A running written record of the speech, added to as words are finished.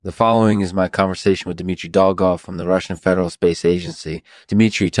The following is my conversation with Dmitri Dolgov from the Russian Federal Space Agency.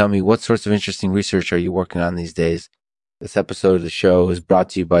 Dmitri, tell me, what sorts of interesting research are you working on these days? This episode of the show is brought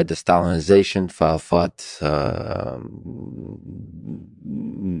to you by Destolinization File FUT.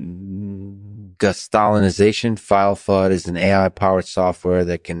 Destolinization File FUT is an AI-powered software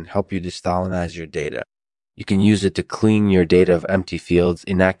that can help you destalinize your data. You can use it to clean your data of empty fields,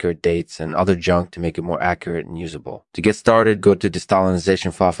 inaccurate dates, and other junk to make it more accurate and usable. To get started, go to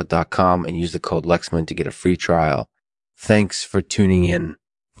destolinizationfilefut.com and use the code Lexman to get a free trial. Thanks for tuning in.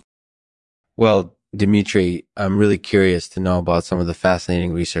 Well, Dmitri, I'm really curious to know about some of the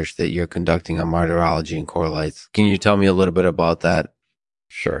fascinating research that you're conducting on martyrology and corallites. Can you tell me a little bit about that?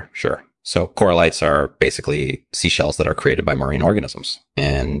 Sure. So corallites are basically seashells that are created by marine organisms.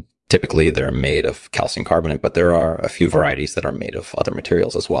 And typically they're made of calcium carbonate, but there are a few varieties that are made of other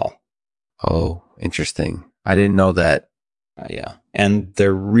materials as well. Oh, interesting. I didn't know that. Yeah. And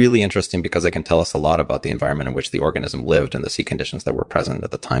they're really interesting because they can tell us a lot about the environment in which the organism lived and the sea conditions that were present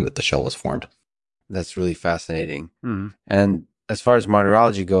at the time that the shell was formed. That's really fascinating. And as far as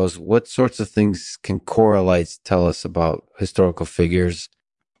martyrology goes, what sorts of things can corallites tell us about historical figures?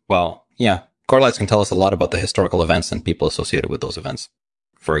 Well, yeah, corallites can tell us a lot about the historical events and people associated with those events.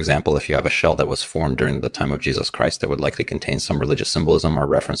 For example, if you have a shell that was formed during the time of Jesus Christ, it would likely contain some religious symbolism or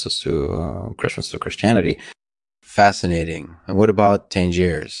references to Christianity. Fascinating. And what about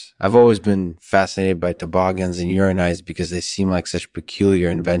Tangiers? I've always been fascinated by Toboggans and Uranides because they seem like such peculiar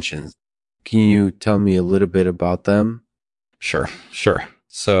inventions. Can you tell me a little bit about them? Sure.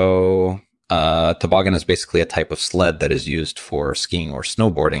 So, toboggan is basically a type of sled that is used for skiing or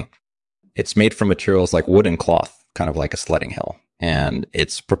snowboarding. It's made from materials like wood and cloth, kind of like a sledding hill. And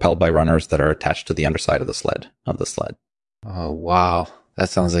it's propelled by runners that are attached to the underside of the sled. Oh, wow. That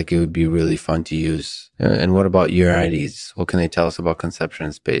sounds like it would be really fun to use. And what about Uranides? What can they tell us about conception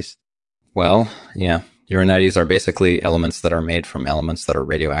in space? Well, yeah. Uranides are basically elements that are made from elements that are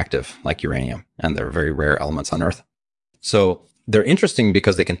radioactive, like uranium, and they're very rare elements on Earth. So they're interesting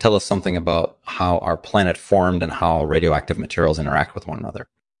because they can tell us something about how our planet formed and how radioactive materials interact with one another.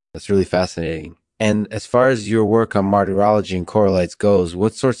 That's really fascinating. And as far as your work on martyrology and corallites goes,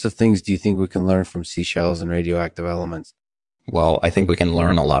 what sorts of things do you think we can learn from seashells and radioactive elements? Well, I think we can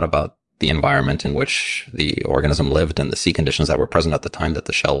learn a lot about the environment in which the organism lived and the sea conditions that were present at the time that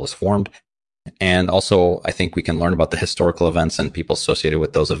the shell was formed. And also, I think we can learn about the historical events and people associated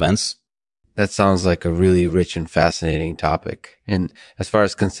with those events. That sounds like a really rich and fascinating topic. And as far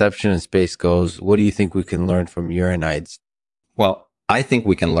as conception in space goes, what do you think we can learn from Uranides? Well, I think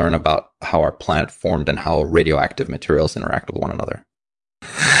we can learn about how our planet formed and how radioactive materials interact with one another.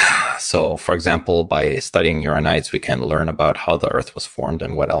 So, for example, by studying Uranides, we can learn about how the Earth was formed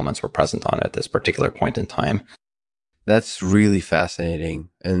and what elements were present on it at this particular point in time. That's really fascinating.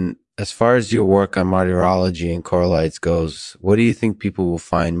 And as far as your work on martyrology and corallites goes, what do you think people will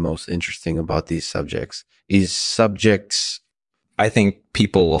find most interesting about these subjects? I think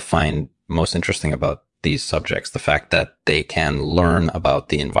people will find most interesting about these subjects the fact that they can learn about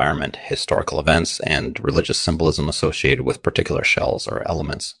the environment, historical events, and religious symbolism associated with particular shells or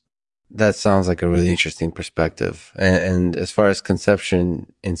elements. That sounds like a really interesting perspective. And as far as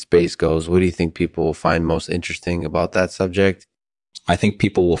conception in space goes, what do you think people will find most interesting about that subject? I think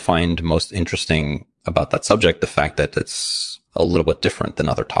people will find most interesting about that subject the fact that it's a little bit different than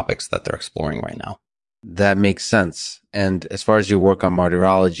other topics that they're exploring right now. That makes sense. And as far as your work on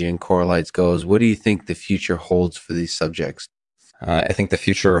martyrology and corallites goes, what do you think the future holds for these subjects? I think the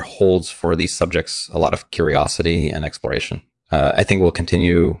future holds for these subjects a lot of curiosity and exploration. I think we'll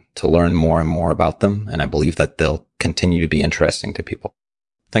continue to learn more and more about them, and I believe that they'll continue to be interesting to people.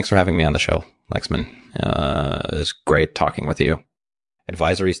 Thanks for having me on the show, Lexman. It was great talking with you.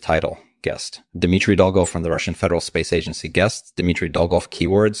 Advisory's title, guest. Dmitri Dolgov from the Russian Federal Space Agency. Guest, Dmitri Dolgov.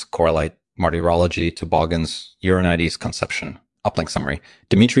 Keywords, corallite, martyrology, toboggans, Uranides, conception. Uplink summary.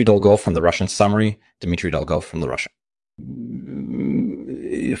 Dmitri Dolgov from the Russian summary. Dmitri Dolgov from the Russian.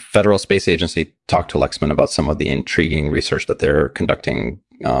 Federal Space Agency talked to Lexman about some of the intriguing research that they're conducting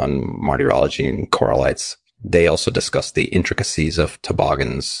on martyrology and corallites. They also discussed the intricacies of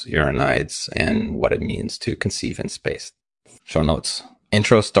toboggans, Uranides, and what it means to conceive in space. Show notes.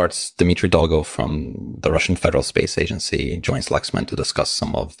 Intro starts Dmitri Dolgov from the Russian Federal Space Agency joins Lexman to discuss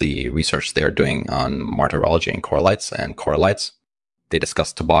some of the research they're doing on martyrology and corallites. They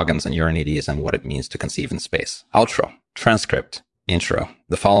discuss toboggans and Uranides and what it means to conceive in space. Outro. Transcript. Intro.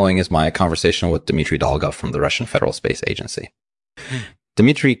 The following is my conversation with Dmitri Dolgov from the Russian Federal Space Agency.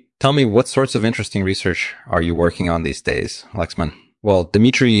 Dmitri, tell me, what sorts of interesting research are you working on these days, Lexman? Well,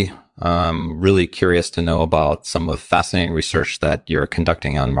 Dmitri, Really curious to know about some of the fascinating research that you're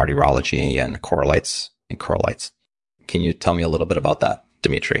conducting on martyrology and corallites. Can you tell me a little bit about that,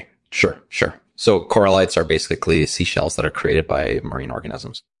 Dmitri? Sure. So corallites are basically seashells that are created by marine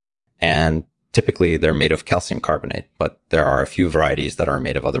organisms. And typically they're made of calcium carbonate, but there are a few varieties that are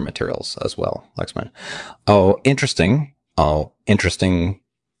made of other materials as well, Lexman. Oh, interesting. I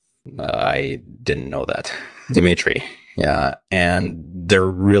didn't know that, Dmitri. Yeah. And they're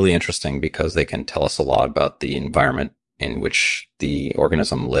really interesting because they can tell us a lot about the environment in which the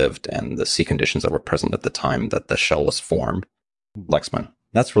organism lived and the sea conditions that were present at the time that the shell was formed. Lexman.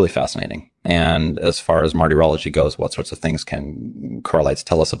 That's really fascinating. And as far as martyrology goes, what sorts of things can corallites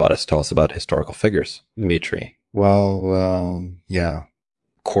tell us about us? Tell us about historical figures, Dmitri. Well, yeah.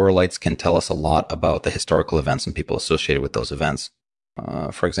 Corallites can tell us a lot about the historical events and people associated with those events.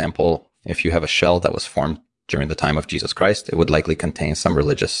 For example, if you have a shell that was formed during the time of Jesus Christ, it would likely contain some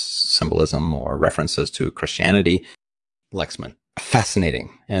religious symbolism or references to Christianity. Lexman. Fascinating.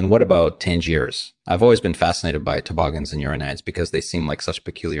 And what about Tangiers? I've always been fascinated by toboggans and Uranides because they seem like such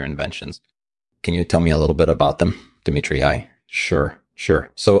peculiar inventions. Can you tell me a little bit about them, Dmitri? Sure.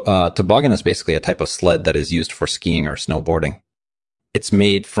 So, toboggan is basically a type of sled that is used for skiing or snowboarding. It's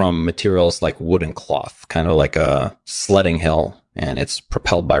made from materials like wood and cloth, kind of like a sledding hill, and it's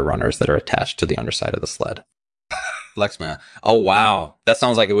propelled by runners that are attached to the underside of the sled. Lexman. Oh, wow. That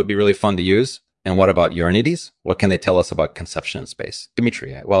sounds like it would be really fun to use. And what about Uranides? What can they tell us about conception in space?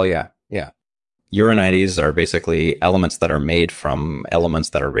 Dmitri. Well, yeah. Uranides are basically elements that are made from elements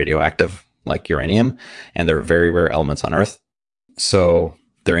that are radioactive, like uranium, and they're very rare elements on Earth. So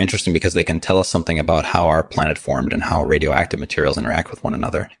they're interesting because they can tell us something about how our planet formed and how radioactive materials interact with one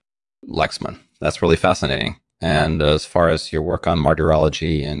another. Lexman. That's really fascinating. And as far as your work on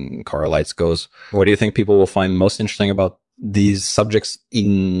martyrology and corallites goes, what do you think people will find most interesting about these subjects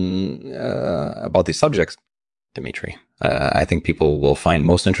Dmitri? I think people will find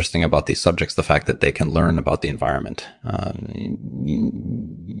most interesting about these subjects the fact that they can learn about the environment,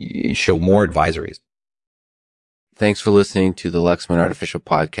 show more advisories. Thanks for listening to the Lexman Artificial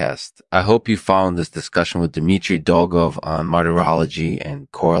Podcast. I hope you found this discussion with Dmitri Dolgov on martyrology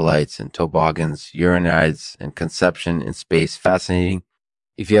and corallites and toboggans, Uranides, and conception in space fascinating.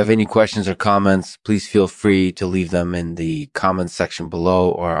 If you have any questions or comments, please feel free to leave them in the comments section below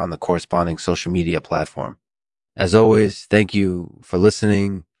or on the corresponding social media platform. As always, thank you for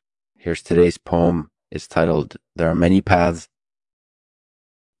listening. Here's today's poem. It's titled, There Are Many Paths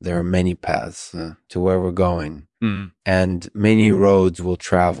to where we're going, and many roads we'll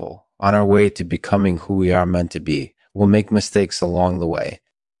travel on our way to becoming who we are meant to be. We'll make mistakes along the way,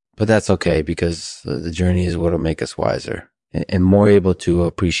 but that's okay because the journey is what will make us wiser and more able to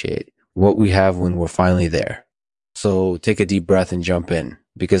appreciate what we have when we're finally there. So take a deep breath and jump in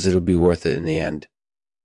because it'll be worth it in the end.